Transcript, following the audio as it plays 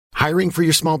Hiring for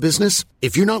your small business?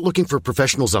 If you're not looking for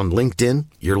professionals on LinkedIn,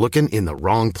 you're looking in the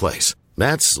wrong place.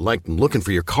 That's like looking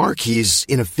for your car keys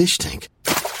in a fish tank.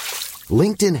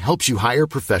 LinkedIn helps you hire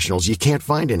professionals you can't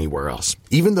find anywhere else,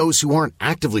 even those who aren't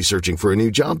actively searching for a new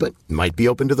job but might be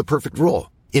open to the perfect role.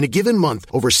 In a given month,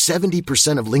 over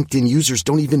 70% of LinkedIn users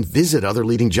don't even visit other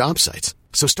leading job sites.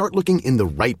 So start looking in the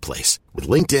right place. With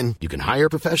LinkedIn, you can hire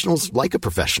professionals like a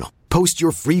professional. Post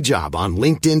your free job on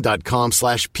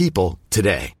linkedin.com/people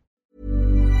today.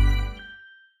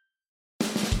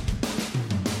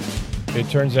 It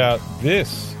turns out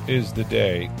this is the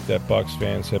day that Bucs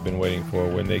fans have been waiting for,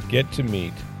 when they get to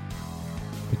meet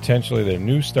potentially their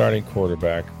new starting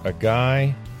quarterback, a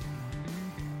guy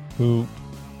who,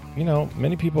 you know,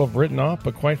 many people have written off,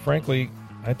 but quite frankly,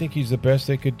 I think he's the best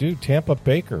they could do. Tampa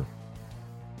Baker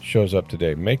shows up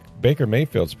today. Baker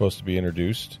Mayfield's supposed to be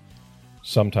introduced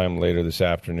sometime later this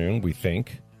afternoon, we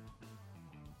think,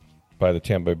 by the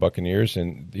Tampa Bay Buccaneers,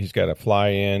 and he's got to fly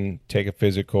in, take a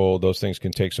physical. Those things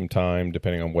can take some time,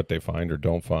 depending on what they find or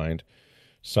don't find.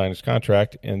 Sign his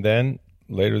contract, and then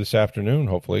later this afternoon,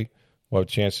 hopefully, we'll have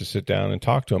a chance to sit down and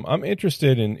talk to him. I'm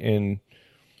interested in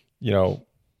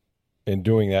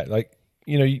doing that. Like,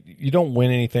 you know, you don't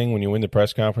win anything when you win the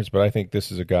press conference, but I think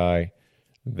this is a guy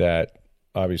that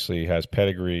obviously has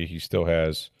pedigree. He still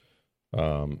has,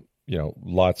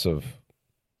 lots of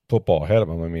football ahead of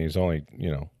him. I mean, he's only,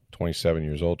 27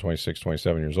 years old, 26,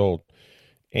 27 years old.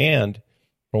 And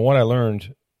from what I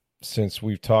learned since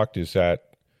we've talked is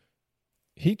that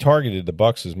he targeted the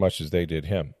Bucs as much as they did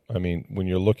him. I mean, when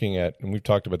you're looking at, and we've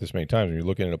talked about this many times, when you're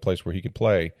looking at a place where he could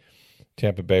play,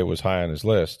 Tampa Bay was high on his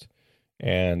list.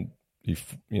 And he,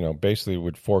 basically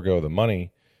would forego the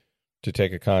money to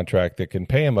take a contract that can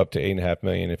pay him up to $8.5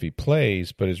 million if he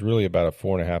plays, but is really about a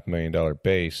 $4.5 million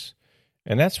base.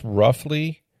 And that's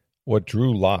roughly what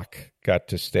Drew Lock got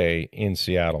to stay in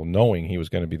Seattle, knowing he was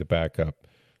going to be the backup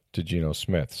to Geno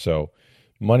Smith. So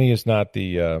money is not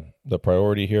the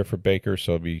priority here for Baker,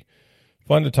 so it'd be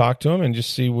fun to talk to him and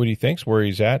just see what he thinks, where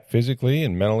he's at physically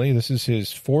and mentally. This is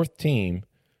his fourth team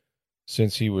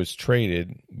since he was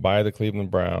traded by the Cleveland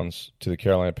Browns to the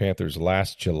Carolina Panthers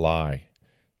last July.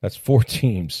 That's 4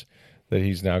 teams that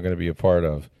he's now going to be a part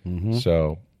of. Mm-hmm.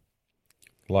 So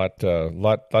lot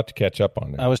to catch up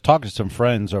on there. I was talking to some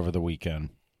friends over the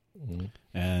weekend,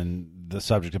 and the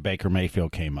subject of Baker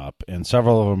Mayfield came up, and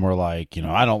several of them were like,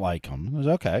 I don't like him. It was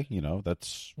okay,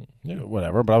 that's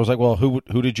whatever. But I was like, well, who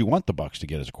did you want the Bucs to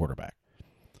get as a quarterback?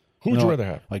 Who would you rather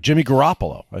have? Like Jimmy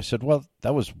Garoppolo. I said, well,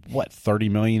 that was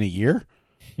 $30 million a year?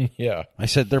 Yeah. I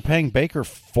said they're paying Baker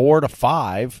 4 to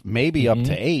 5, maybe up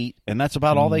to 8, and that's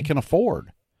about all they can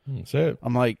afford. That's it.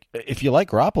 I'm like, if you like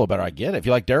Garoppolo better, I get it. If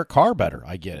you like Derek Carr better,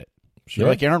 I get it. Sure. If you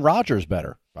like Aaron Rodgers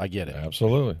better, I get it.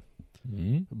 Absolutely.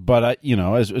 Mm-hmm. But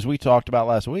as we talked about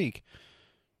last week,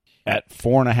 at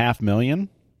 $4.5 million,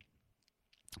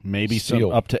 maybe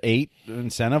some up to 8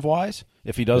 incentive wise,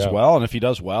 if he does well, and if he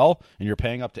does well, and you're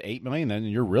paying up to $8 million, then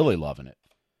you're really loving it.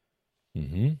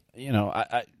 Mm-hmm.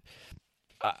 I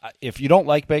if you don't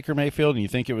like Baker Mayfield and you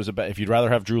think it was if you'd rather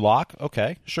have Drew Lock,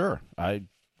 okay, sure,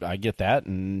 I get that,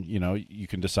 and you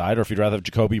can decide. Or if you'd rather have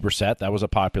Jacoby Brissett, that was a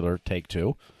popular take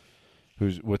too,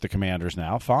 who's with the Commanders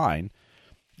now, fine.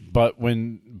 But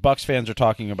when Bucs fans are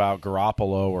talking about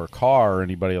Garoppolo or Carr or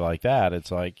anybody like that,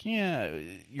 it's like,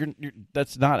 you're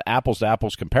that's not apples to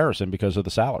apples comparison because of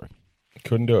the salary.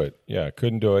 Couldn't do it. Yeah,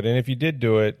 couldn't do it. And if you did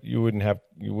do it, you wouldn't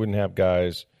have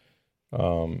guys,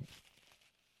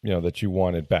 that you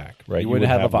wanted back, right? You wouldn't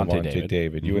have Avonte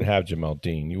David. Mm-hmm. You wouldn't have Jamel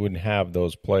Dean. You wouldn't have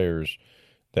those players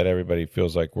that everybody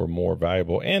feels like were more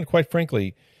valuable. And quite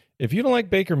frankly, if you don't like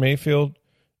Baker Mayfield,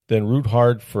 then root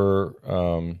hard for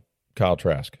Kyle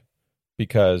Trask,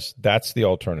 because that's the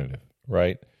alternative,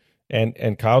 right?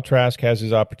 And Kyle Trask has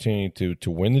his opportunity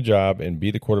to win the job and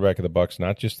be the quarterback of the Bucs,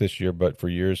 not just this year, but for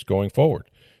years going forward.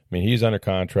 I mean, he's under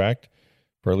contract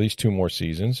for at least 2 more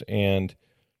seasons, and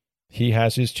he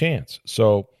has his chance.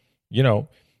 So,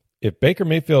 if Baker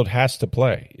Mayfield has to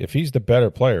play, if he's the better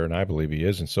player, and I believe he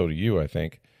is, and so do you, I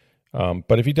think,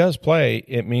 but if he does play,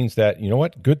 it means that,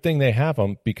 good thing they have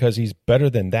him, because he's better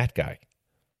than that guy,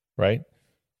 right?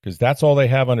 Because that's all they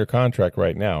have under contract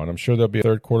right now, and I'm sure there'll be a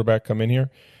third quarterback come in here.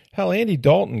 Hell, Andy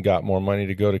Dalton got more money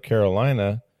to go to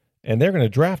Carolina, and they're going to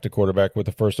draft a quarterback with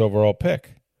the first overall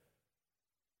pick.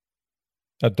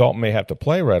 Now, Dalton may have to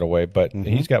play right away, but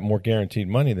he's got more guaranteed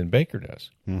money than Baker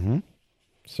does. Mm-hmm.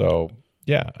 So,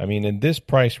 yeah, I mean, in this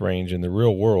price range, in the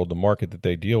real world, the market that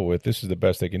they deal with, this is the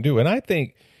best they can do. And I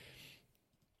think,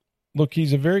 look,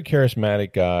 he's a very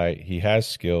charismatic guy. He has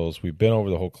skills. We've been over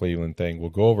the whole Cleveland thing.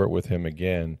 We'll go over it with him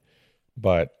again.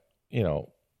 But,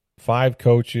 5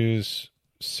 coaches,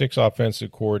 6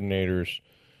 offensive coordinators,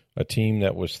 a team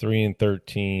that was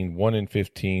 3-13,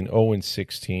 1-15,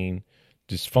 0-16,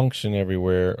 dysfunction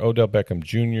everywhere. Odell Beckham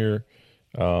Jr.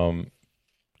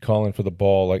 Calling for the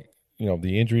ball, like,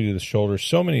 the injury to the shoulder,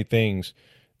 so many things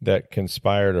that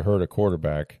conspire to hurt a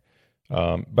quarterback.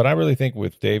 But I really think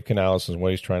with Dave Canales and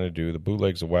what he's trying to do, the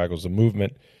bootlegs, the waggles, the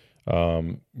movement,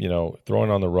 throwing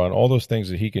on the run, all those things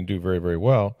that he can do very, very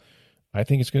well, I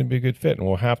think it's going to be a good fit. And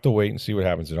we'll have to wait and see what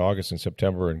happens in August and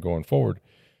September and going forward.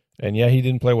 And, yeah, he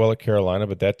didn't play well at Carolina,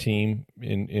 but that team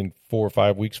in 4 or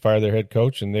 5 weeks fired their head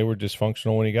coach, and they were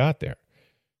dysfunctional when he got there.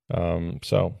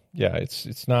 So, yeah,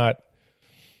 it's not,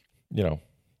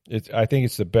 I think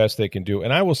it's the best they can do.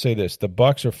 And I will say this, the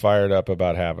Bucs are fired up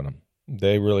about having him.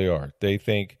 They really are. They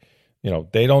think,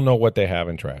 they don't know what they have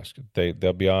in Trask.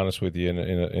 They'll be honest with you in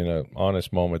an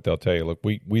honest moment. They'll tell you, look,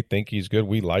 we think he's good.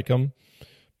 We like him,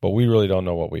 but we really don't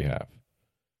know what we have.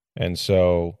 And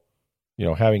so,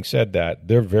 having said that,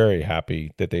 they're very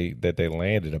happy that they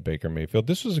landed a Baker Mayfield.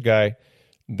 This was a guy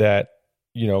that,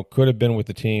 could have been with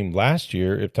the team last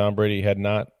year if Tom Brady had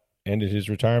not ended his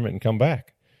retirement and come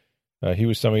back. He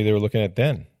was somebody they were looking at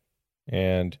then.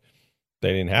 And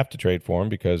they didn't have to trade for him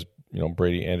because,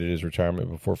 Brady ended his retirement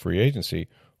before free agency,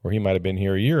 or he might have been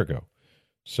here a year ago.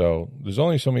 So there's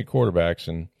only so many quarterbacks,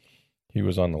 and he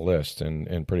was on the list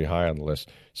and pretty high on the list.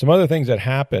 Some other things that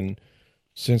happened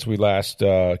since we last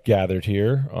gathered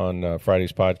here on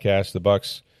Friday's podcast, the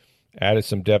Bucs added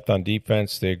some depth on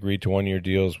defense. They agreed to 1-year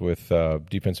deals with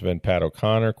defensive end Pat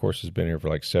O'Connor. Of course, has been here for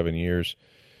like 7 years.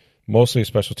 Mostly a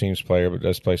special teams player, but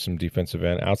does play some defensive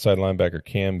end. Outside linebacker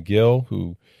Cam Gill,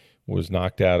 who was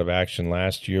knocked out of action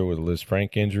last year with a Liz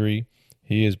Frank injury.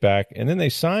 He is back. And then they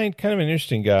signed kind of an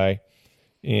interesting guy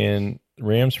in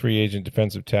Rams free agent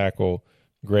defensive tackle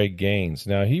Greg Gaines.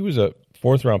 Now, he was a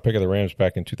 4th-round pick of the Rams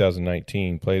back in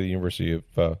 2019, played at the University of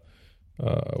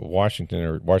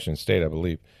Washington State, I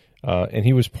believe. And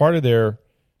he was part of their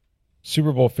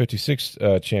Super Bowl 56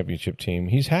 championship team.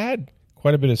 He's had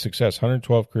quite a bit of success,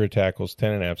 112 career tackles,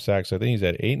 10.5 sacks. I think he's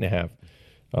at 8.5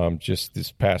 just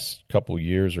this past couple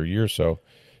years or year or so.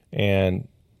 And,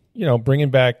 bringing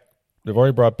back, they've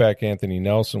already brought back Anthony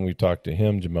Nelson. We've talked to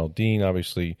him, Jamel Dean,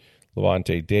 obviously,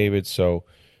 Levante David. So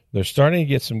they're starting to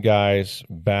get some guys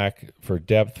back for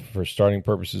depth, for starting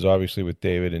purposes, obviously, with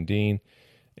David and Dean.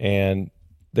 And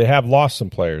they have lost some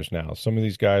players now. Some of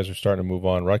these guys are starting to move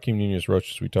on. Raheem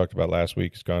Nunez-Roches, we talked about last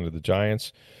week, has gone to the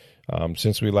Giants.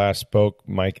 Since we last spoke,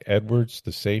 Mike Edwards,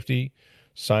 the safety,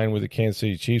 signed with the Kansas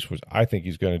City Chiefs, which I think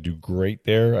he's going to do great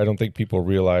there. I don't think people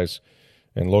realize,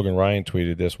 and Logan Ryan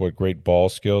tweeted this, what great ball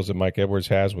skills that Mike Edwards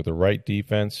has with the right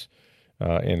defense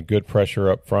and good pressure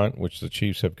up front, which the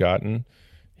Chiefs have gotten.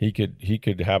 He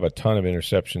could have a ton of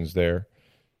interceptions there.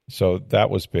 So that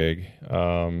was big.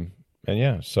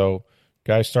 So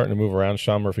guys starting to move around.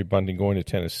 Sean Murphy-Bunting going to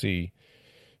Tennessee.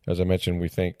 As I mentioned, we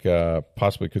think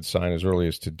possibly could sign as early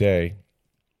as today.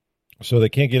 So they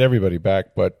can't get everybody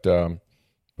back, but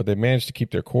they managed to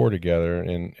keep their core together,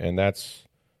 and that's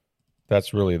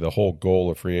really the whole goal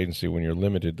of free agency when you're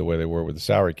limited the way they were with the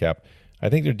salary cap. I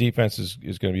think their defense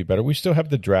is going to be better. We still have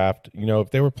the draft. If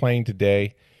they were playing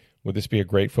today, would this be a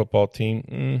great football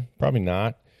team? Probably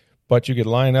not. But you could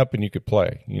line up and you could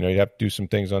play. You'd have to do some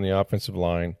things on the offensive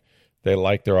line. They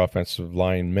like their offensive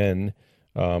line men.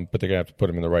 But they're going to have to put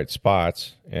them in the right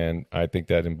spots, and I think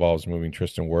that involves moving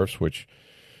Tristan Wirfs, which,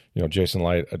 Jason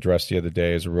Light addressed the other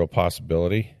day as a real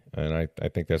possibility, and I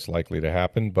think that's likely to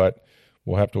happen. But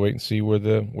we'll have to wait and see where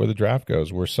the draft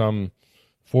goes. We're some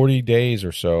 40 days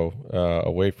or so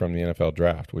away from the NFL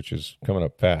draft, which is coming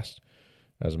up fast,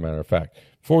 as a matter of fact.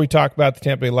 Before we talk about the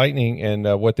Tampa Bay Lightning and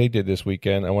what they did this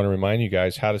weekend, I want to remind you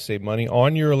guys how to save money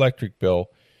on your electric bill.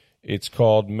 It's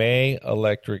called May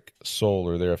Electric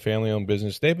Solar. They're a family-owned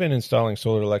business. They've been installing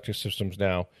solar electric systems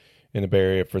now in the Bay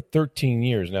Area for 13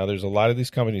 years. Now, there's a lot of these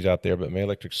companies out there, but May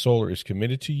Electric Solar is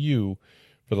committed to you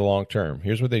for the long term.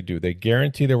 Here's what they do. They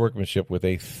guarantee their workmanship with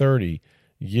a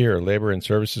 30-year labor and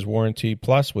services warranty.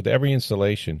 Plus, with every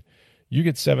installation, you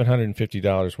get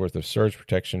 $750 worth of surge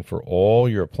protection for all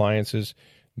your appliances.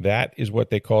 That is what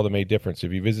they call the May difference.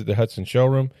 If you visit the Hudson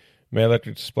showroom, May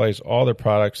Electric displays all their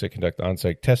products. They conduct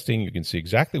on-site testing. You can see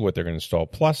exactly what they're going to install.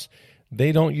 Plus,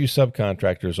 they don't use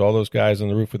subcontractors. All those guys on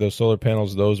the roof with those solar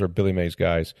panels, those are Billy May's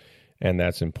guys, and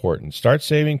that's important. Start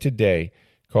saving today.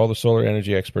 Call the solar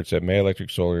energy experts at May Electric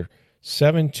Solar,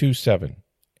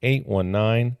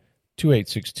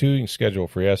 727-819-2862. You can schedule a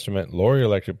free estimate. Lower your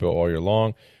electric bill all year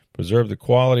long. Preserve the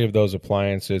quality of those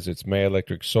appliances. It's May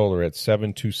Electric Solar at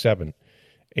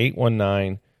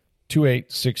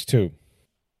 727-819-2862.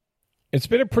 It's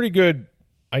been a pretty good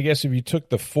I guess if you took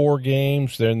the 4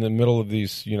 games, they're in the middle of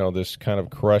these, this kind of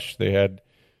crush. They had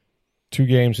 2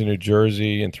 games in New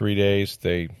Jersey in 3 days.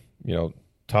 They,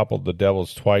 toppled the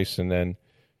Devils twice and then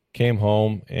came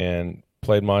home and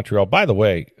played Montreal. By the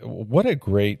way, what a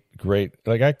great,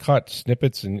 like I caught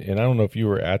snippets, and I don't know if you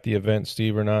were at the event,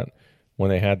 Steve, or not, when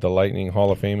they had the Lightning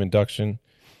Hall of Fame induction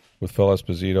with Phil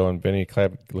Esposito and Vinny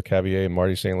Lecavalier and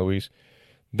Marty St. Louis.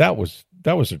 That was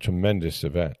a tremendous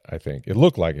event, I think. It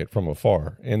looked like it from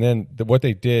afar. And then what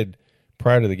they did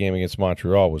prior to the game against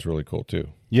Montreal was really cool, too.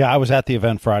 Yeah, I was at the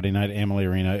event Friday night at Amalie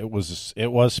Arena. It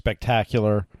was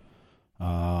spectacular.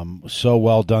 So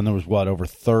well done. There was, over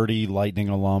 30 Lightning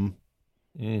alum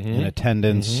in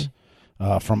attendance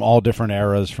from all different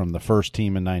eras, from the first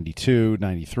team in 92,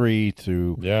 93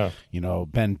 to,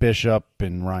 Ben Bishop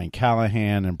and Ryan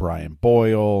Callahan and Brian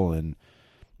Boyle and,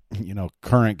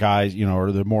 current guys,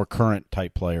 or the more current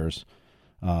type players.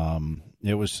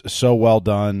 It was so well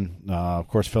done. Of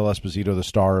course, Phil Esposito, the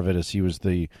star of it, as he was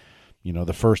the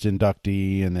first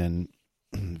inductee, and then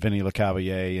Vinny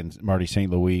Lecavalier and Marty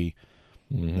St. Louis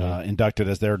inducted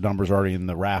as their numbers already in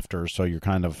the rafters, so you're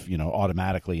kind of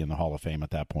automatically in the Hall of Fame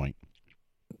at that point.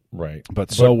 Right.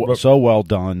 But so well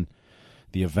done.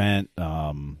 The event,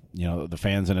 the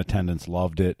fans in attendance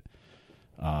loved it.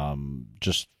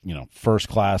 Just first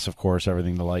class, of course,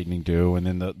 everything the Lightning do, and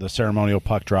then the ceremonial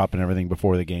puck drop and everything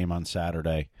before the game on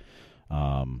Saturday.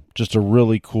 Just a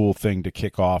really cool thing to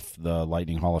kick off the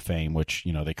Lightning Hall of Fame, which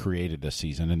they created this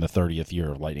season in the 30th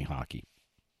year of Lightning hockey.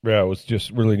 Yeah, it was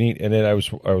just really neat. And then I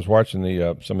was watching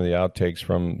some of the outtakes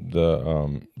from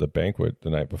the banquet the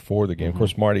night before the game. Of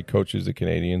course, Marty coaches the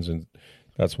Canadians, and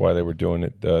that's why they were doing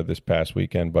it this past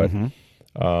weekend. But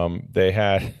they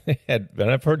had, and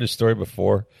I've heard this story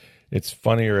before. It's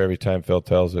funnier every time Phil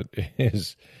tells it.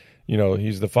 Is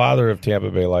he's the father of Tampa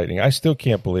Bay Lightning. I still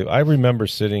can't believe. I remember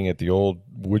sitting at the old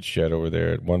woodshed over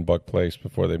there at One Buck Place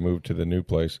before they moved to the new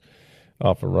place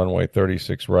off of runway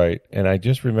 36 right, and I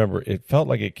just remember it felt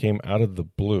like it came out of the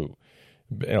blue.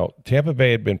 Tampa Bay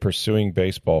had been pursuing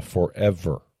baseball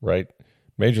forever, right?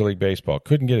 Major League Baseball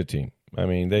couldn't get a team. I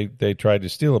mean, they tried to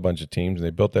steal a bunch of teams, and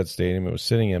they built that stadium. It was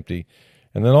sitting empty,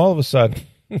 and then all of a sudden,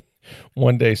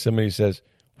 one day somebody says,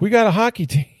 "We got a hockey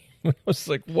team." I was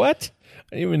like, "What?"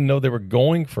 I didn't even know they were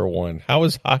going for one. How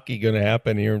is hockey going to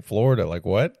happen here in Florida? Like,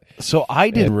 what? So I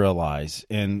didn't realize,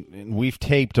 and we've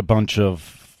taped a bunch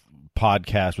of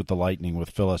podcasts with the Lightning with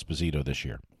Phil Esposito this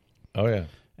year. Oh, yeah.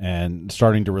 And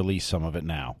starting to release some of it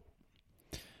now.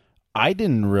 I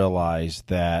didn't realize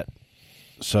that.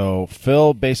 So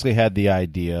Phil basically had the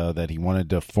idea that he wanted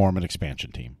to form an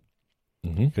expansion team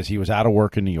because he was out of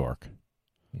work in New York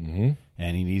and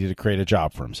he needed to create a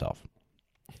job for himself.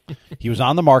 He was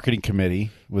on the marketing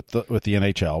committee with the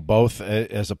NHL, both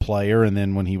as a player and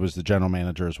then when he was the general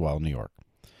manager as well in New York.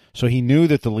 So he knew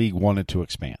that the league wanted to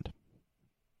expand.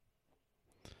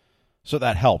 So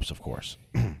that helps, of course.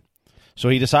 So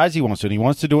he decides he wants to, and he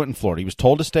wants to do it in Florida. He was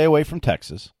told to stay away from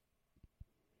Texas,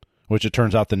 which it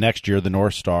turns out the next year the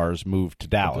North Stars moved to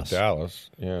Dallas.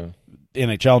 Yeah.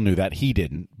 NHL knew that. He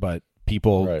didn't, but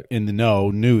people in the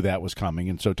know knew that was coming,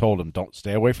 and so told him, don't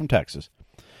stay away from Texas.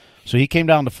 So he came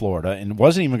down to Florida and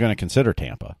wasn't even going to consider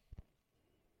Tampa.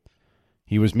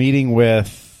 He was meeting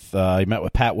with, he met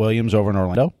with Pat Williams over in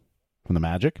Orlando from the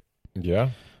Magic. Yeah.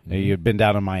 He had been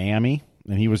down in Miami,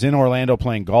 and he was in Orlando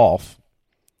playing golf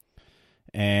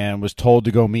and was told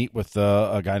to go meet with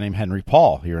a guy named Henry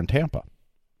Paul here in Tampa,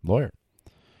 lawyer.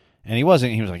 And he was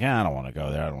like, I don't want to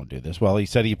go there. I don't want to do this. Well, he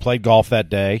said he played golf that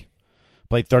day,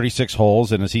 played 36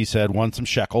 holes, and as he said, won some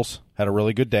shekels, had a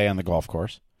really good day on the golf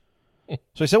course.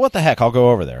 So he said, what the heck, I'll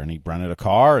go over there. And he rented a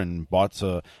car and bought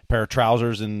a pair of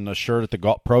trousers and a shirt at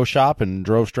the pro shop and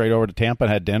drove straight over to Tampa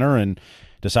and had dinner and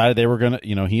decided they were going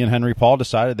to, he and Henry Paul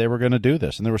decided they were going to do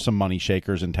this. And there were some money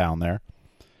shakers in town there.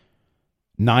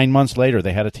 9 months later,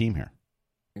 they had a team here.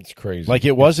 It's crazy. Like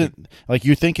it wasn't, like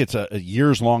you think it's a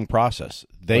years-long process.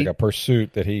 Like a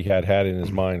pursuit that he had in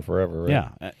his mind forever, right?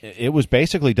 Yeah. It was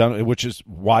basically done, which is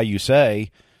why you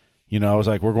say, it was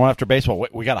like, we're going after baseball.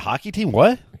 We got a hockey team?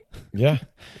 What? Yeah.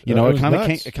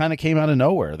 It kind of came out of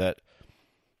nowhere that,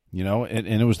 and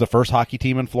it was the first hockey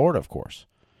team in Florida, of course.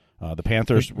 The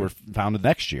Panthers were founded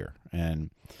next year, and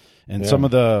some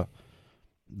of the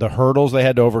hurdles they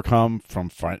had to overcome from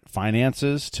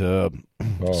finances to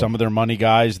some of their money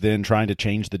guys then trying to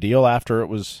change the deal after it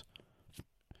was,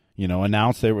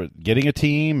 announced they were getting a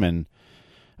team, and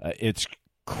it's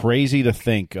crazy to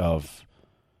think of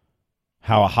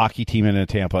how a hockey team in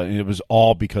Tampa, and it was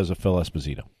all because of Phil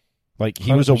Esposito. Like,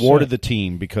 he 100%. Was awarded the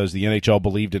team because the NHL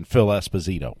believed in Phil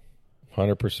Esposito.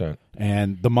 100%.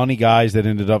 And the money guys that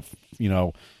ended up,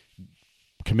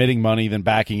 committing money, then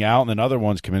backing out, and then other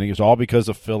ones committing. It's all because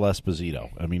of Phil Esposito.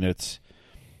 I mean,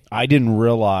 I didn't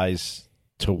realize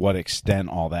to what extent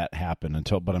all that happened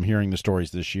but I'm hearing the stories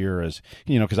this year as,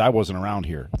 because I wasn't around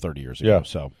here 30 years ago. Yeah.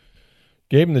 So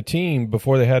gave him the team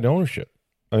before they had ownership.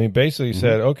 I mean, basically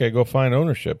said, okay, go find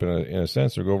ownership in a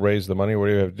sense, or go raise the money. What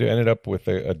do you have to do? Ended up with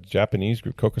a Japanese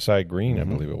group, Kokusai Green, I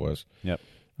believe it was. Yep.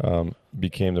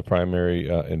 Became the primary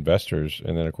investors,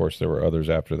 and then of course there were others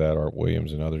after that, Art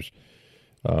Williams and others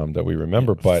that we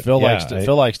remember. But Phil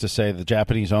likes to say the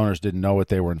Japanese owners didn't know what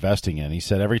they were investing in. He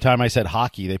said every time I said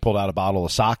hockey, they pulled out a bottle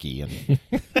of sake. And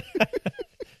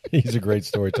he's a great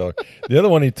storyteller. The other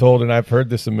one he told, and I've heard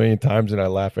this a million times, and I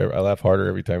laugh harder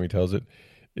every time he tells it,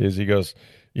 is he goes,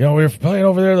 we were playing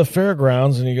over there at the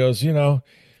fairgrounds, and he goes,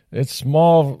 it's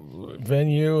small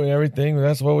venue and everything, but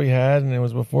that's what we had, and it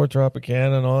was before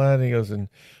Tropicana and all that. And he goes, and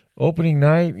opening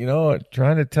night,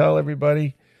 trying to tell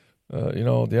everybody,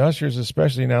 the ushers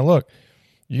especially. Now, look,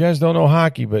 you guys don't know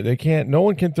hockey, but no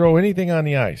one can throw anything on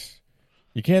the ice.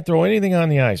 You can't throw anything on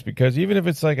the ice because even if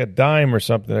it's like a dime or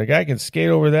something, a guy can skate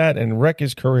over that and wreck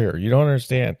his career. You don't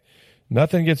understand.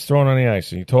 Nothing gets thrown on the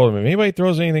ice. And he told him, if anybody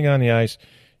throws anything on the ice,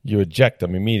 you eject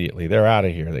them immediately. They're out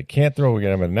of here. They can't throw. We're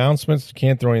going to have announcements.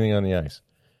 Can't throw anything on the ice.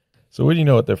 So what do you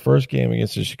know? At their first game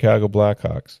against the Chicago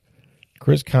Blackhawks,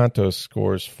 Chris Kontos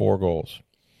scores 4 goals.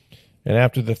 And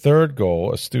after the third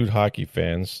goal, astute hockey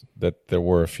fans, that there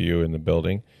were a few in the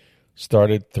building,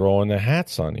 started throwing the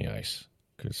hats on the ice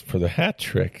for the hat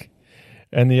trick.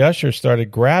 And the usher started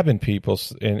grabbing people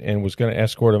and was going to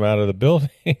escort them out of the building.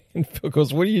 And Phil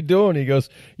goes, what are you doing? He goes,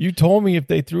 you told me if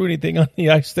they threw anything on the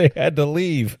ice, they had to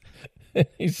leave. And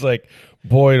he's like,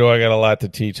 boy, do I got a lot to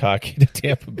teach hockey to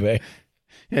Tampa Bay.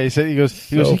 Yeah, he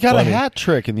goes, you got a hat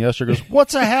trick. And the usher goes,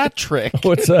 what's a hat trick?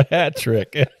 What's a hat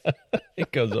trick? He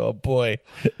goes, oh, boy,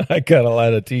 I got a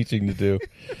lot of teaching to do.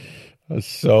 It's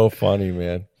so funny,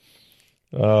 man.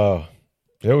 Oh,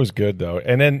 it was good, though.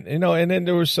 And then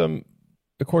there was some,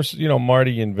 of course,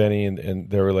 Marty and Vinny and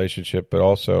their relationship, but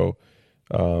also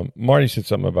Marty said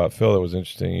something about Phil that was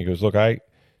interesting. He goes, look, I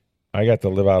got to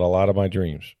live out a lot of my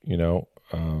dreams,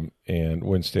 and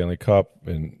win Stanley Cup,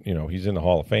 and, he's in the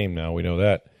Hall of Fame now. We know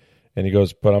that. And he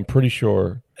goes, but I'm pretty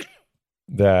sure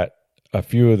that a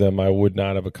few of them I would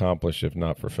not have accomplished if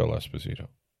not for Phil Esposito.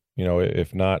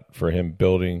 If not for him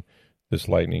building this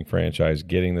Lightning franchise,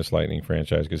 getting this Lightning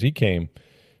franchise, because he came,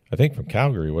 I think, from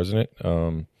Calgary, wasn't it?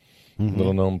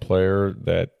 Little-known player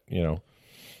that,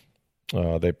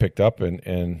 they picked up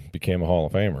and became a Hall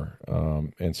of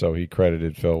Famer. And so he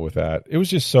credited Phil with that. It was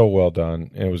just so well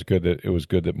done, and it was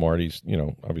good that Marty's,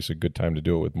 obviously a good time to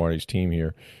do it with Marty's team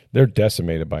here. They're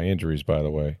decimated by injuries, by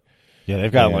the way. Yeah,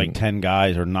 they've got like 10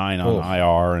 guys or 9 on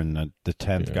IR, and the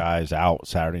 10th guy's out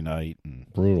Saturday night.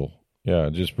 Brutal. Yeah,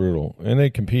 just brutal. And they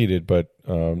competed, but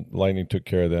Lightning took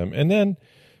care of them. And then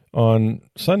on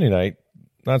Sunday night,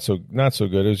 not so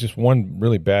good. It was just one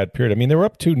really bad period. I mean, they were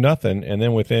up 2-0, and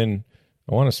then within,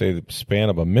 I want to say, the span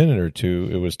of a minute or two,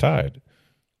 it was tied.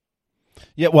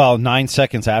 Yeah, well, 9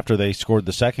 seconds after they scored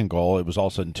the second goal, it was all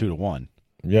of a sudden 2-1.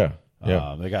 Yeah.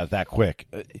 They got it that quick.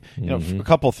 A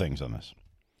couple of things on this.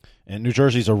 And New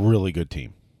Jersey's a really good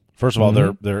team. First of all,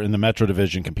 they're in the Metro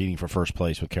Division competing for first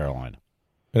place with Carolina.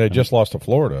 And they just lost to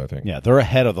Florida, I think. Yeah, they're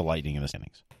ahead of the Lightning in the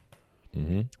standings.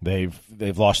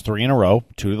 They've lost 3 in a row,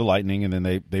 2 to the Lightning, and then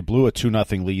they blew a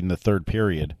 2-0 lead in the third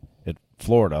period at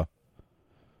Florida.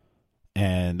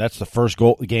 And that's the first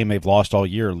game they've lost all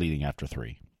year leading after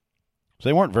 3. So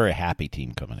they weren't a very happy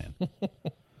team coming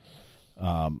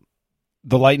in.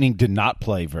 The Lightning did not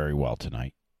play very well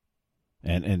tonight.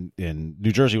 And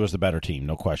New Jersey was the better team,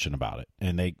 no question about it.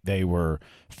 And they were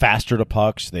faster to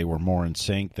pucks. They were more in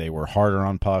sync. They were harder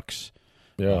on pucks.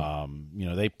 Yeah.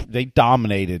 They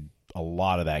dominated a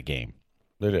lot of that game.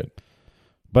 They did.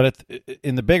 But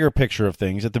in the bigger picture of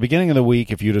things, at the beginning of the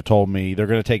week, if you'd have told me they're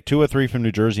going to take 2 or 3 from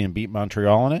New Jersey and beat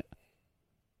Montreal in it,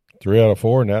 3 out of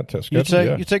 4 in that test. You'd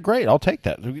say, great, I'll take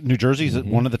that. New Jersey's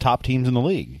one of the top teams in the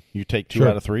league. You take 2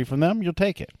 out of 3 from them, you'll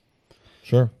take it.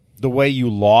 Sure. The way you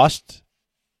lost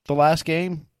the last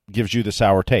game gives you the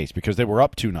sour taste because they were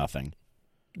up 2-0.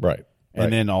 Right.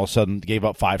 And then all of a sudden gave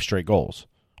up 5 straight goals.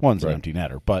 One's an empty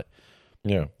netter, but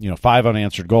 5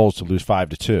 unanswered goals to lose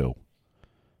 5-2.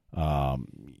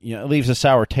 It leaves a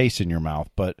sour taste in your mouth.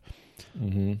 But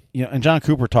and John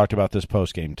Cooper talked about this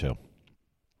post game too.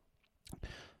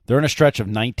 They're in a stretch of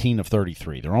 19 of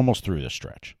 33. They're almost through this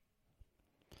stretch.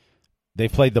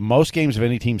 They've played the most games of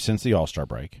any team since the All-Star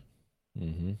break.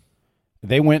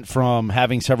 They went from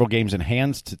having several games in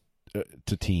hand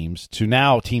to teams to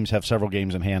now teams have several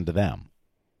games in hand to them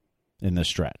in this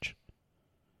stretch.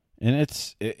 And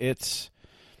it's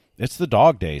It's the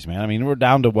dog days, man. I mean, we're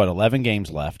down to, 11 games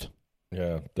left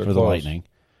for the Lightning.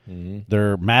 Mm-hmm.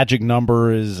 Their magic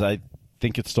number is, I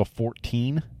think it's still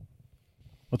 14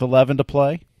 with 11 to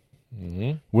play,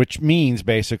 which means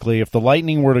basically if the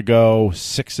Lightning were to go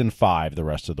 6-5 the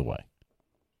rest of the way.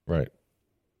 Right.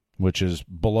 Which is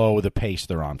below the pace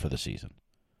they're on for the season.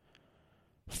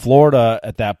 Florida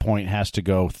at that point has to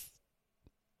go,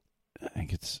 I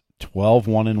think it's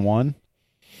 12-1-1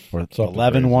 or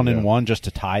 11-1-1 just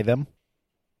to tie them.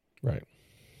 Right.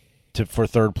 For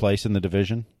third place in the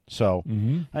division. So,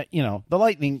 the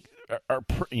Lightning are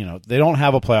they don't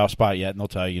have a playoff spot yet, and they'll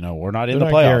tell you, we're not in the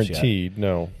playoffs guaranteed, yet.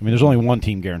 No. I mean, there's only one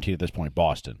team guaranteed at this point,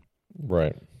 Boston.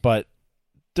 Right. But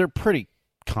they're pretty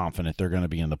confident they're going to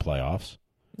be in the playoffs.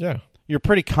 Yeah. You're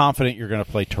pretty confident you're going to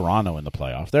play Toronto in the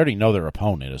playoffs. They already know their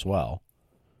opponent as well.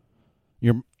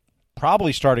 You're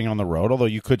probably starting on the road, although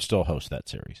you could still host that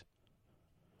series.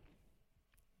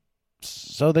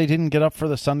 So they didn't get up for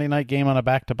the Sunday night game on a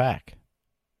back-to-back.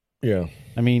 Yeah.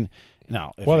 I mean,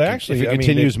 now, if it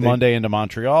continues Monday into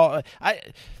Montreal, I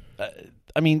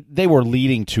mean, they were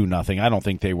leading 2-0. I don't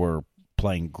think they were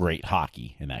playing great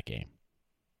hockey in that game.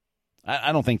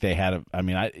 I don't think they had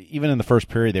even in the first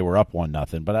period they were up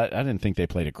 1-0, but I didn't think they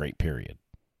played a great period.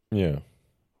 Yeah.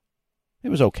 It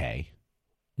was okay.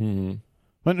 Mm-hmm.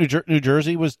 But New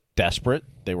Jersey was desperate.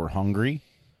 They were hungry.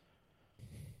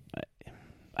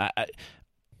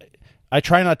 I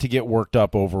try not to get worked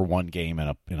up over one game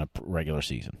in a regular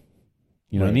season.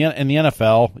 Right. In the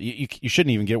NFL, you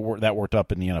shouldn't even get that worked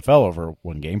up in the NFL over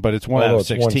one game, but it's one out of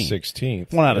 16.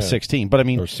 1 out of 16. But I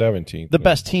mean, or 17. The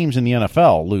best teams in the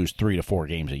NFL lose 3 to 4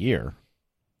 games a year.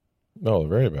 No, the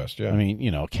very best. Yeah. I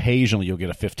mean, occasionally you'll get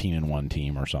a 15-1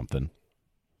 team or something.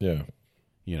 Yeah.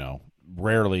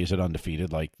 Rarely is it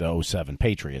undefeated like the 2007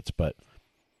 Patriots, but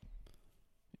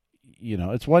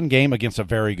it's one game against a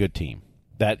very good team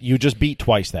that you just beat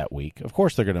twice that week. Of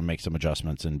course, they're going to make some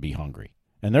adjustments and be hungry.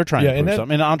 And they're trying to prove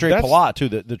something. And Andre Palat, too.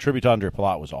 The tribute to Andre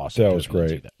Palat was awesome. That was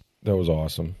great. That was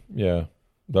awesome. Yeah.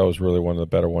 That was really one of the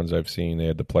better ones I've seen. They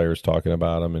had the players talking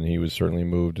about him, and he was certainly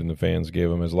moved, and the fans gave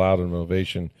him as loud an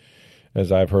ovation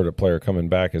as I've heard a player coming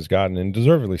back has gotten, and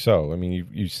deservedly so. I mean,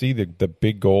 you see the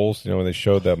big goals, when they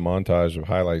showed that montage of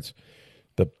highlights,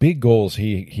 the big goals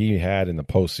he had in the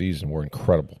postseason were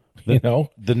incredible.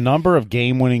 The number of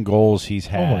game-winning goals he's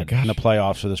had in the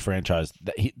playoffs for this franchise,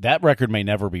 that record may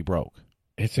never be broke.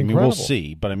 It's incredible. We'll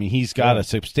see, but he's got a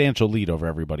substantial lead over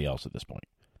everybody else at this point.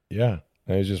 Yeah,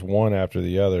 and it's just one after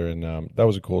the other, and that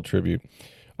was a cool tribute.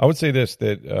 I would say this,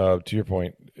 that to your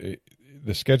point,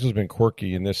 the schedule's been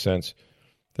quirky in this sense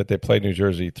that they played New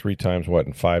Jersey 3 times,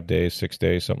 in 5 days, 6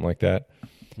 days, something like that.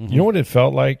 Mm-hmm. You know what it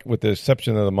felt like, with the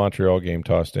exception of the Montreal game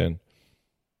tossed in?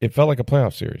 It felt like a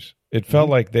playoff series. It felt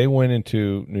like they went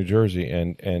into New Jersey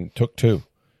and took 2.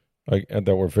 And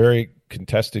there were very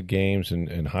contested games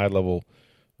and high-level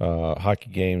hockey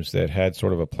games that had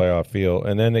sort of a playoff feel.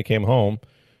 And then they came home,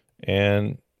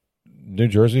 and New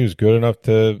Jersey was good enough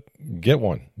to get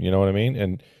one. You know what I mean?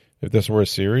 And if this were a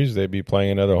series, they'd be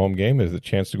playing another home game. There's a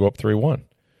chance to go up 3-1.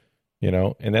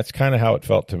 And that's kind of how it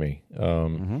felt to me.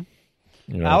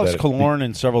 Alex Killorn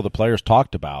and several of the players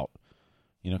talked about,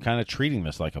 kind of treating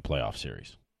this like a playoff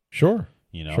series. Sure.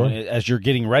 Sure. As you're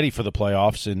getting ready for the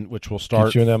playoffs, which will start.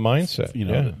 Get you in that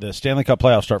mindset. The Stanley Cup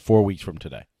playoffs start 4 weeks from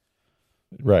today.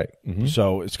 Right. Mm-hmm.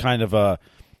 So it's kind of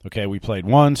okay, we played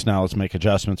once, now let's make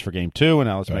adjustments for game 2, and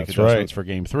now let's make adjustments for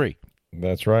game 3.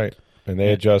 That's right. And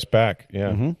they adjust back.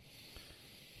 Yeah. Mm-hmm.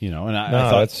 I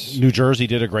thought New Jersey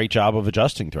did a great job of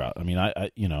adjusting throughout. I mean,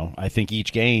 I think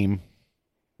each game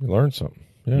we learned something.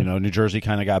 Yeah. New Jersey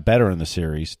kind of got better in the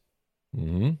series.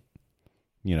 Mm-hmm.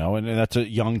 And that's a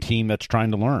young team that's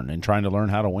trying to learn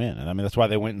how to win. And I mean, that's why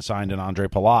they went and signed an Andre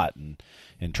Palat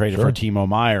and traded for Timo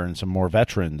Meier and some more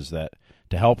veterans to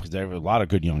help, because they have a lot of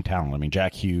good young talent. I mean,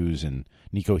 Jack Hughes and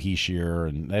Nico Hischier,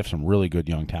 and they have some really good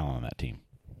young talent on that team.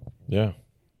 Yeah.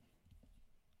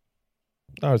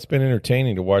 No, it's been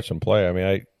entertaining to watch them play. I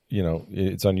mean,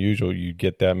 it's unusual you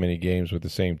get that many games with the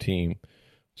same team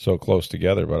so close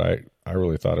together, but I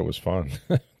really thought it was fun.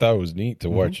 Thought it was neat to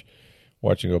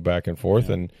watching go back and forth.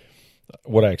 Yeah. And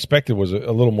what I expected was a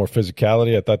little more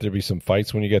physicality. I thought there'd be some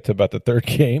fights when you get to about the third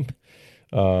game,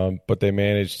 but they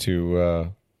managed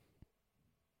to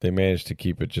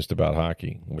keep it just about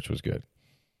hockey, which was good.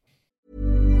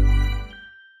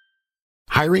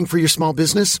 Hiring for your small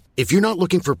business? If you're not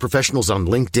looking for professionals on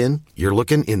LinkedIn, you're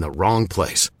looking in the wrong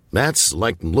place. That's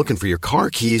like looking for your car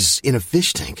keys in a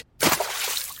fish tank.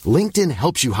 LinkedIn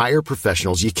helps you hire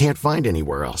professionals you can't find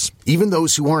anywhere else, even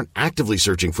those who aren't actively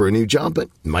searching for a new job but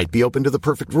might be open to the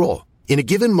perfect role. In a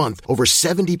given month, over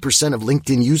 70% of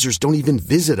LinkedIn users don't even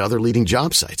visit other leading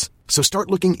job sites. So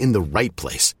start looking in the right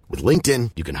place. With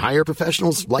LinkedIn, you can hire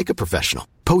professionals like a professional.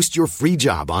 Post your free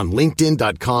job on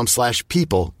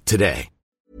linkedin.com/people today.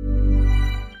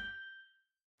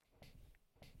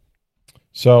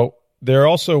 So there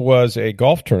also was a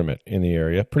golf tournament in the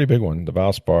area, pretty big one, the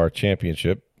Valspar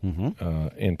Championship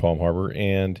in Palm Harbor.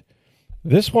 And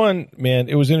this one, man,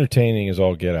 it was entertaining as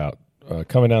all get out.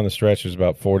 Coming down the stretch, there's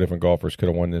about 4 different golfers could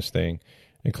have won this thing,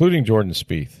 including Jordan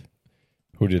Spieth,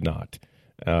 who did not.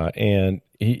 And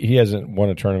he hasn't won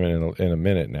a tournament in a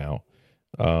minute now.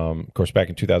 Of course, back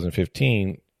in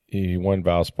 2015, he won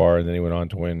Valspar, and then he went on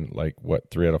to win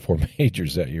 3 out of 4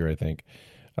 majors that year, I think.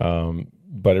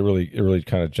 But it really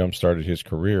kind of jump-started his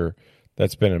career.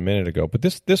 That's been a minute ago. But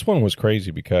this one was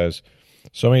crazy because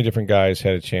so many different guys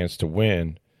had a chance to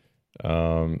win,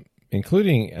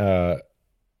 including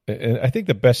and I think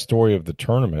the best story of the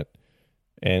tournament,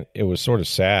 and it was sort of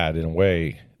sad in a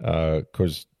way,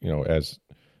 because as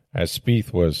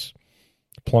Spieth was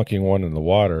plunking one in the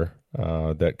water,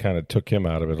 that kind of took him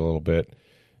out of it a little bit.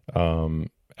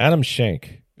 Adam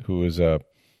Schenk, who is a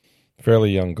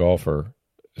fairly young golfer,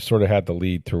 sort of had the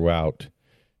lead throughout,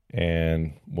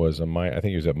 and was I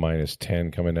think he was at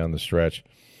 -10 coming down the stretch.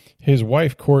 His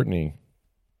wife Courtney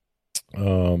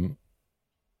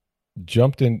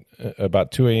jumped in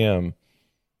about 2 a.m.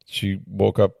 She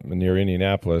woke up near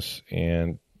Indianapolis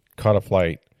and caught a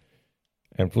flight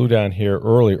and flew down here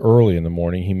early in the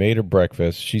morning. He made her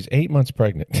breakfast. She's 8 months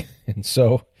pregnant. And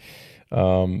so,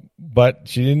 but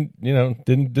she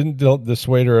didn't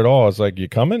dissuade her at all. It's like, you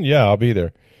coming? Yeah, I'll be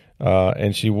there.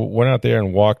 And she went out there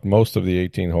and walked most of the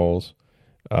 18 holes.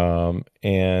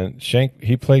 And Schenk,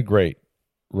 he played great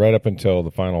right up until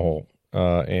the final hole.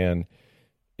 And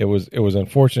it was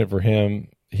unfortunate for him.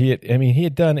 He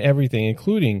had done everything,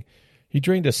 including he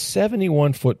drained a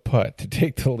 71-foot putt to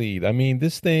take the lead. I mean,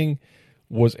 this thing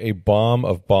was a bomb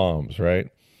of bombs, right?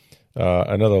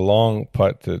 Another long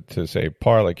putt to say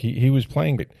par. Like he was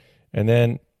playing it. And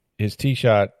then his tee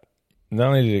shot, not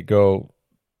only did it go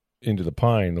into the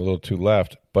pine a little to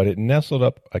left, but it nestled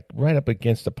up right up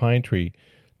against a pine tree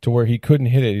to where he couldn't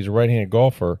hit it. He's a right-handed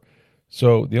golfer.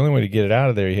 So the only way to get it out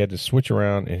of there, he had to switch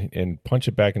around and punch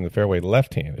it back in the fairway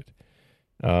left-handed.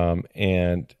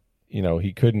 And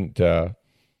he couldn't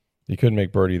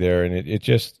make birdie there, and it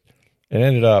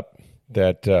ended up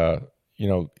that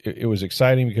it was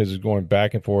exciting because it was going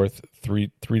back and forth. Three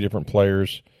different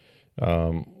players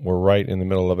were right in the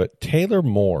middle of it. Taylor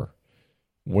Moore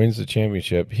wins the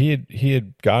championship. He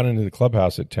had got into the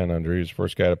clubhouse at 10 under. He was the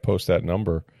first guy to post that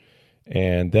number,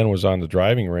 and then was on the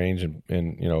driving range and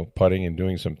putting and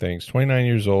doing some things. 29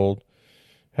 years old,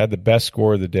 had the best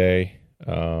score of the day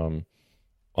on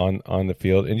the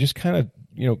field, and just kind of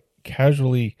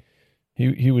casually,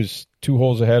 he was 2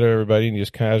 holes ahead of everybody, and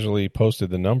just casually posted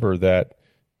the number that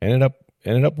ended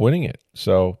up winning it.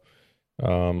 So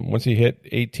once he hit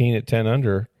 18 at 10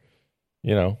 under,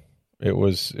 it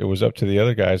was up to the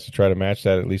other guys to try to match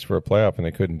that at least for a playoff, and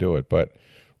they couldn't do it. But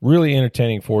really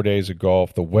entertaining 4 days of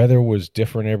golf. The weather was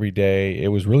different every day. It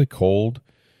was really cold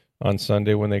on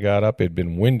Sunday when they got up. It had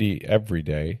been windy every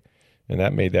day, and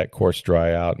that made that course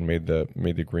dry out and made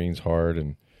the greens hard.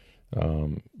 And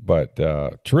but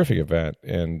terrific event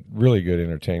and really good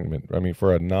entertainment. I mean,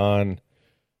 for a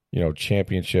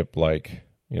championship,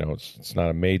 it's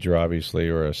not a major obviously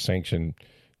or a sanctioned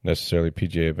necessarily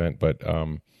PGA event, but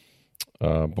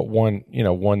one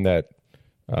that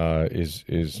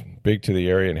is big to the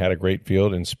area and had a great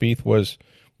field. And Spieth was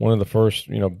one of the first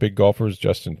big golfers.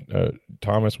 Justin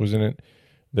Thomas was in it.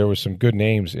 There was some good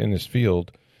names in this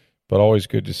field, but always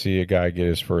good to see a guy get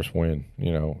his first win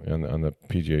on the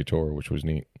PGA Tour, which was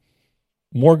neat.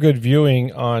 More good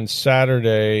viewing on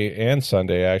Saturday and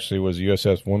Sunday actually was the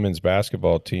USF women's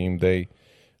basketball team. They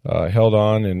held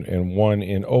on and won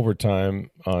in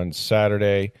overtime on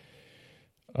Saturday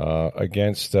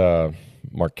against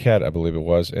Marquette, I believe it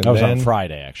was. And that was on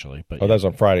Friday, actually. But that was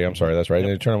on Friday. I'm sorry, that's right. Yep.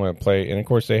 And they turned around and play, and of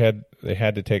course they had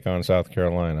to take on South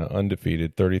Carolina,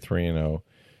 undefeated, 33-0,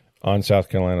 on South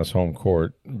Carolina's home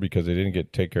court because they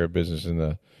didn't take care of business in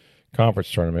the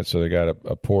conference tournament, so they got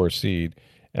a poor seed.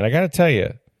 And I got to tell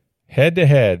you, head to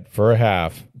head for a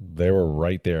half, they were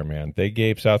right there, man. They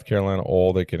gave South Carolina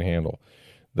all they could handle.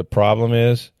 The problem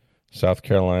is South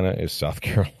Carolina is South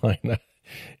Carolina,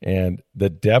 and the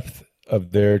depth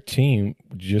of their team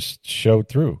just showed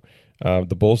through.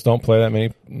 The Bulls don't play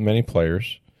that many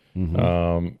players.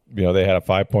 Mm-hmm. They had a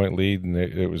 5-point lead, and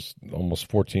it was almost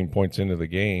 14 points into the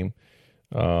game.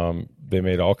 They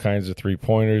made all kinds of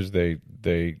 3-pointers. They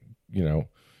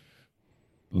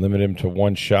limit him to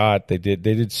one shot. They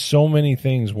did so many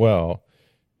things well,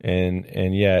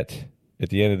 and yet at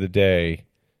the end of the day,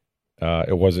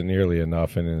 it wasn't nearly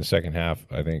enough. And in the second half,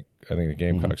 I think the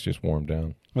Gamecocks just warmed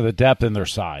down. Well, the depth and their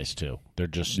size too. They're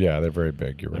just they're very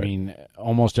big. You're right. I mean,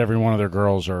 almost every one of their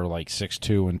girls are like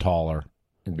 6'2" and taller.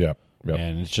 Yep.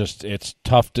 And it's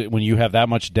tough to when you have that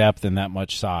much depth and that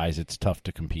much size. It's tough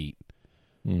to compete.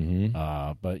 Mm-hmm.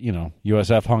 But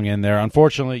USF hung in there.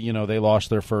 Unfortunately, they lost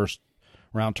their first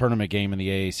round tournament game in the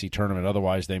AAC tournament.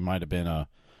 Otherwise, they might have been a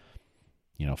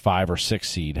 5 or 6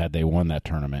 seed had they won that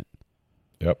tournament.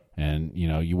 Yep. And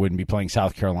you wouldn't be playing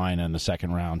South Carolina in the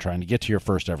second round trying to get to your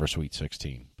first ever Sweet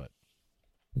 16. But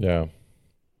yeah,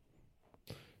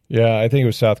 I think it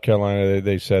was South Carolina.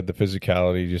 They said the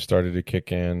physicality just started to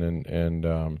kick in,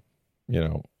 and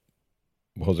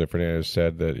Jose Fernandez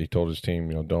said that he told his team,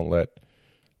 don't let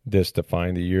this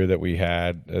define the year that we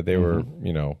had. They were,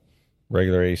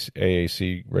 regular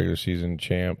AAC regular season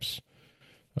champs,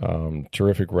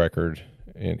 terrific record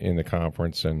in the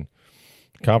conference, and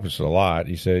accomplished a lot.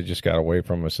 He said it just got away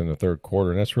from us in the third quarter,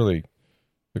 and that's really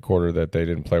the quarter that they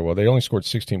didn't play well. They only scored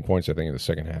 16 points, I think, in the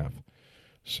second half.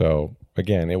 So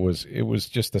again, it was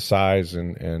just the size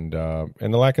and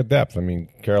the lack of depth. I mean,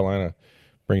 Carolina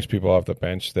brings people off the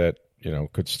bench that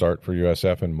could start for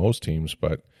USF and most teams,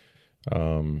 but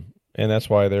and that's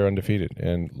why they're undefeated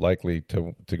and likely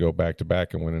to go back to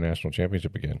back and win a national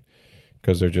championship again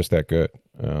because they're just that good.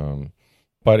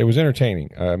 But it was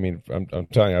entertaining. I mean, I'm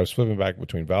telling you, I was flipping back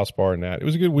between Valspar and that. It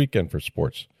was a good weekend for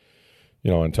sports,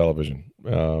 on television.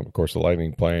 Of course, the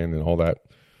Lightning playing and all that.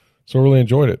 So I really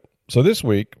enjoyed it. So this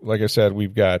week, like I said,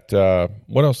 we've got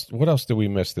what else? What else did we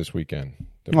miss this weekend?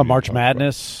 March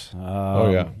Madness.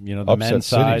 The upset men's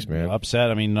side, cities, man.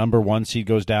 Upset. I mean, number 1 seed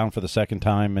goes down for the second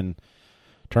time in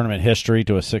tournament history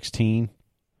to a 16.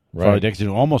 Right. Florida Dixie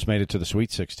almost made it to the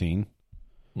Sweet 16.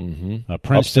 Mm-hmm.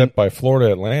 Princeton upset by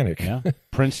Florida Atlantic. Yeah,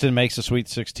 Princeton makes the Sweet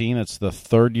 16. It's the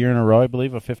third year in a row, I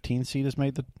believe, a 15 seed has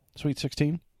made the Sweet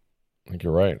 16. I think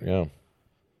you're right. Yeah.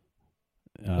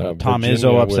 Tom Virginia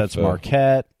Izzo upsets with,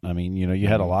 Marquette. I mean, you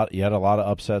had a lot. You had a lot of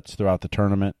upsets throughout the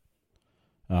tournament.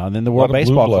 And then the World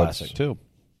Baseball Classic too.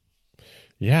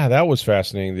 Yeah, that was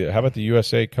fascinating. How about the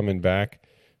USA coming back?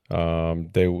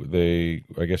 They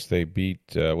I guess they beat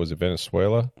was it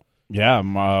Venezuela?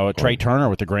 Yeah, Trey Turner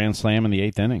with the grand slam in the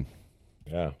 8th inning.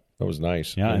 Yeah, that was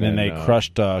nice. Yeah, and then they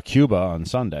crushed Cuba on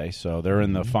Sunday, so they're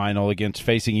in the final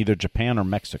facing either Japan or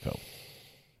Mexico.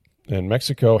 And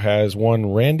Mexico has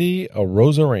one Randy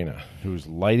Arozarena, who's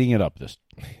lighting it up this.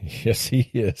 Yes, he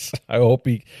is. I hope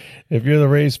if you're the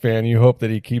Rays fan, you hope that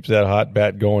he keeps that hot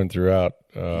bat going throughout.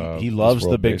 He loves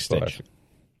the big stage.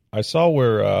 I saw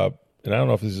where, and I don't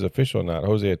know if this is official or not,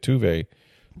 Jose Altuve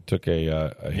took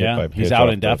a hit by pitch. He's out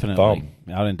indefinitely.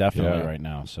 Out indefinitely right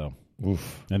now. So,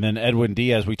 oof. And then Edwin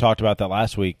Diaz, we talked about that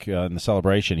last week in the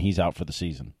celebration. He's out for the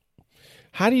season.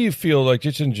 How do you feel, like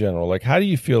just in general, like how do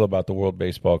you feel about the World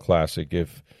Baseball Classic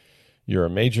if you're a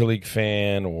Major League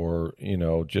fan or,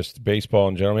 just baseball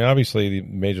in general? I mean, obviously the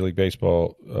Major League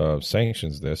Baseball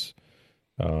sanctions this.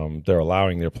 They're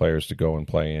allowing their players to go and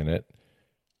play in it,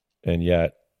 and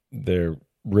yet they're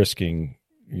risking,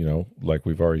 like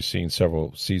we've already seen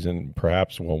one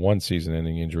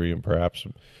season-ending injury, and perhaps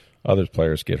other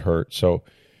players get hurt. So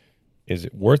is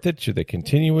it worth it? Should they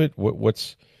continue it?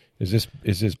 Is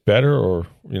this better, or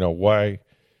why?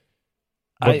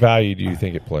 What value do you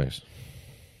think it plays?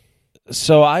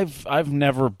 So I've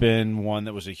never been one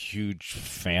that was a huge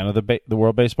fan of the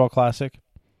World Baseball Classic.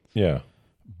 Yeah,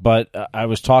 but I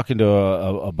was talking to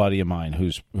a buddy of mine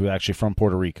who's actually from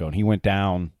Puerto Rico, and he went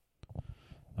down.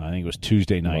 I think it was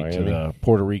Tuesday night to the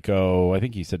Puerto Rico. I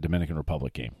think he said Dominican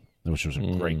Republic game, which was a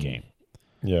great game.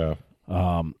 Yeah,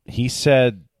 he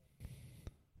said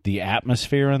the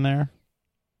atmosphere in there.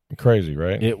 Crazy,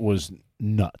 right? It was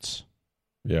nuts.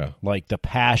 Yeah. Like the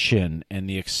passion and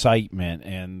the excitement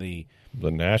and the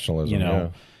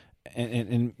nationalism,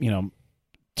 and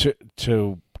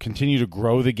to continue to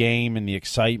grow the game and the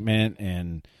excitement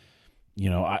and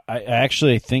I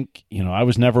actually think I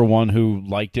was never one who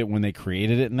liked it when they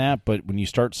created it in that, but when you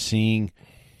start seeing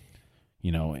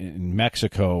in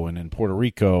Mexico and in Puerto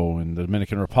Rico and the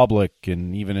Dominican Republic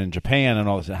and even in Japan and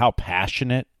all this, how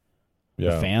passionate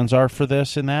the fans are for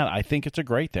this and that, I think it's a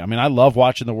great thing. I mean, I love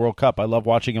watching the World Cup. I love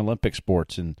watching Olympic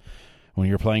sports and when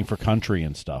you're playing for country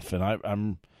and stuff.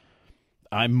 And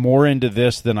I'm more into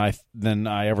this than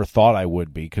I ever thought I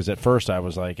would be, because at first I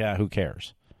was like, who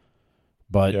cares?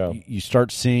 But you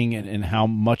start seeing it and how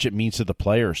much it means to the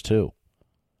players too.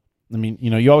 I mean,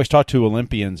 you always talk to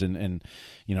Olympians and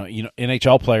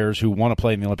NHL players who want to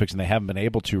play in the Olympics and they haven't been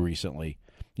able to recently.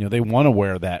 they want to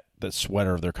wear that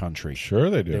sweater of their country. Sure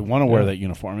they do. They want to wear that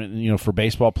uniform. And, for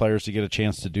baseball players to get a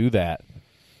chance to do that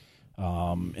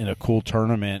in a cool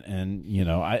tournament, and,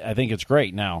 I think it's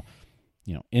great. Now,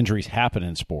 injuries happen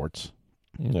in sports.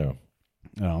 Yeah.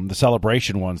 The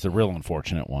celebration one's the real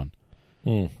unfortunate one.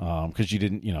 Because you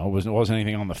didn't, it wasn't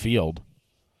anything on the field.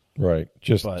 Right.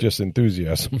 Just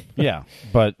enthusiasm. Yeah.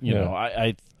 But,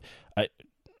 I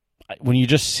when you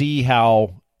just see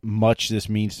how much this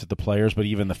means to the players, but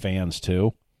even the fans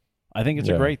too, I think it's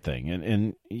a great thing.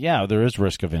 And there is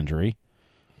risk of injury.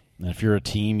 And if you're a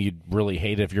team, you'd really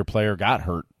hate it if your player got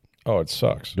hurt. Oh, it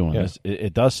sucks. Doing this.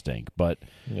 It does stink. But,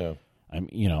 yeah.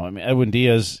 Edwin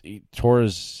Diaz, he tore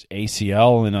his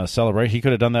ACL in a celebration. He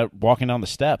could have done that walking down the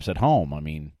steps at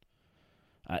home.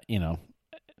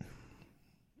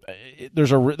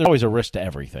 There's always a risk to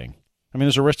everything.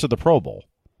 There's a risk to the Pro Bowl.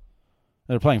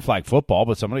 They're playing flag football,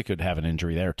 but somebody could have an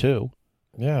injury there too.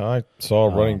 Yeah, I saw a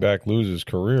running back lose his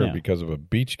career because of a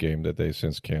beach game that they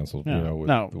since canceled.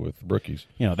 With rookies.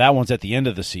 That one's at the end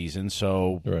of the season,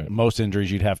 so most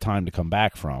injuries you'd have time to come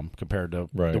back from, compared to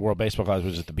the World Baseball Classic,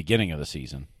 which was at the beginning of the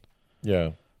season.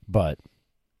 Yeah, but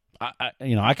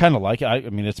I kind of like it.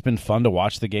 It's been fun to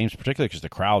watch the games, particularly because the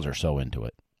crowds are so into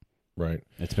it. Right,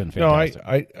 it's been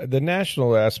fantastic. No, the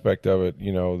national aspect of it,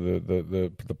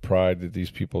 the pride that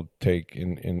these people take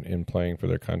in playing for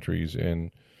their countries,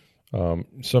 and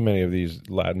so many of these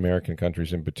Latin American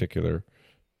countries in particular,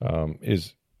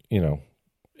 is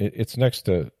it's next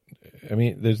to.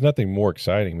 There's nothing more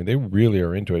exciting. They really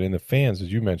are into it, and the fans, as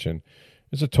you mentioned,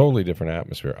 it's a totally different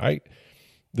atmosphere.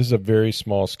 This is a very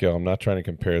small scale. I'm not trying to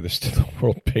compare this to the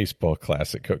World Baseball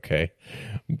Classic, okay?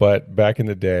 But back in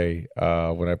the day,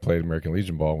 when I played American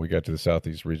Legion ball, we got to the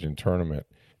Southeast Region tournament,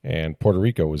 and Puerto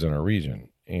Rico was in our region,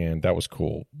 and that was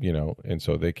cool, And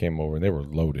so they came over, and they were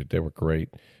loaded. They were great.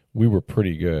 We were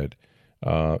pretty good.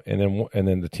 And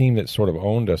then the team that sort of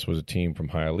owned us was a team from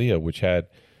Hialeah, which had,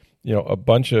 a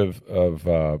bunch of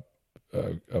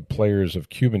players of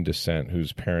Cuban descent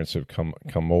whose parents have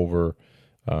come over.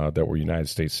 That were United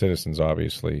States citizens,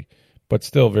 obviously, but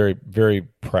still very, very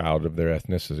proud of their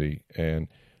ethnicity. And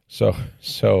so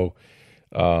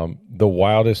the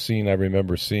wildest scene I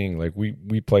remember seeing, like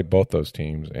we played both those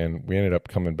teams, and we ended up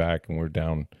coming back, and we're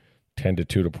down 10-2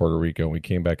 to Puerto Rico, and we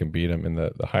came back and beat them. And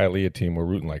the Hialeah team were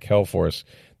rooting like hell for us.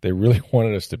 They really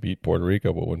wanted us to beat Puerto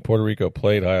Rico, but when Puerto Rico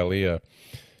played Hialeah,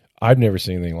 I've never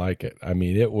seen anything like it.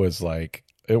 It was like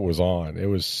it was on. It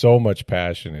was so much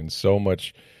passion and so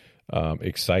much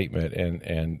excitement,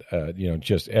 and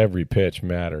just every pitch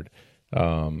mattered.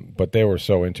 But they were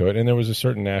so into it, and there was a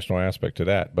certain national aspect to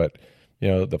that. But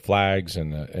the flags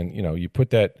and you put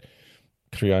that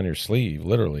tree on your sleeve,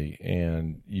 literally,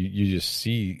 and you just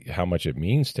see how much it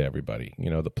means to everybody.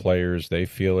 The players, they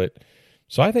feel it.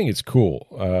 So I think it's cool.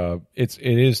 It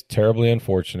is terribly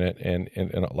unfortunate, and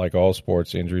like all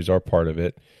sports, injuries are part of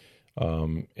it.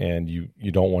 And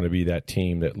you don't want to be that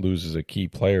team that loses a key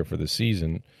player for the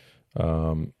season.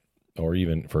 Or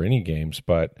even for any games,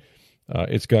 but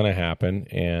it's going to happen,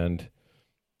 and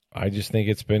I just think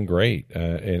it's been great,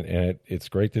 and it's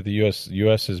great that the U.S.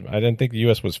 is. I didn't think the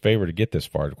U.S. was favored to get this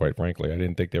far, quite frankly. I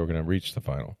didn't think they were going to reach the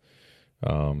final,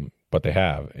 but they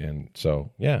have, and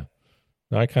so I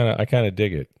kind of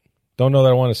dig it. Don't know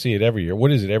that I want to see it every year.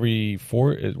 What is it? Every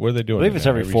 4? What are they doing? I believe it's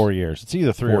every 4 years. It's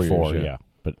either 3 or 4. Years, yeah,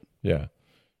 but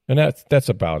and that's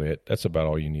about it. That's about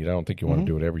all you need. I don't think you want to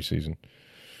do it every season.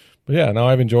 But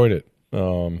I've enjoyed it.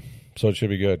 So it should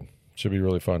be good. Should be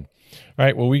really fun. All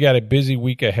right, well, we got a busy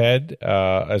week ahead.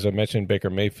 As I mentioned,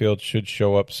 Baker Mayfield should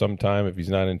show up sometime. If he's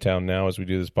not in town now as we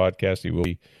do this podcast, he will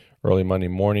be early Monday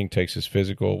morning, takes his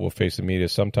physical. We'll face the media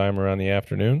sometime around the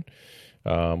afternoon.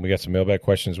 We got some mailbag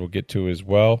questions we'll get to as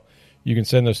well. You can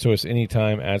send those to us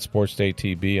anytime at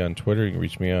SportsDayTB on Twitter. You can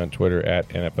reach me on Twitter at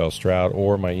NFL Stroud,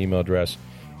 or my email address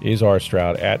is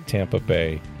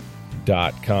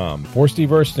rstroud@tampabay.com. For Steve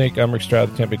Ersnick, I'm Rick Stroud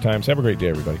of the Tampa Bay Times. Have a great day,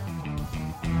 everybody.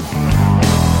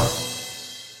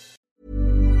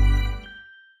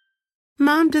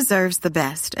 Mom deserves the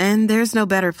best, and there's no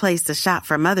better place to shop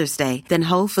for Mother's Day than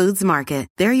Whole Foods Market.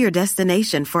 They're your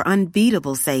destination for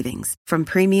unbeatable savings, from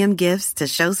premium gifts to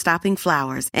show-stopping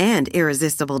flowers and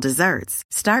irresistible desserts.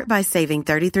 Start by saving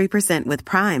 33% with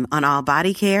Prime on all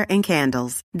body care and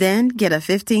candles. Then get a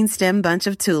 15-stem bunch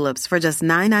of tulips for just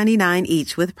 $9.99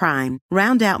 each with Prime.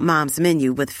 Round out Mom's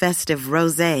menu with festive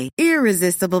rosé,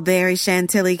 irresistible berry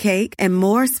chantilly cake, and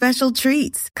more special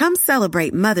treats. Come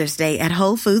celebrate Mother's Day at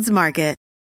Whole Foods Market.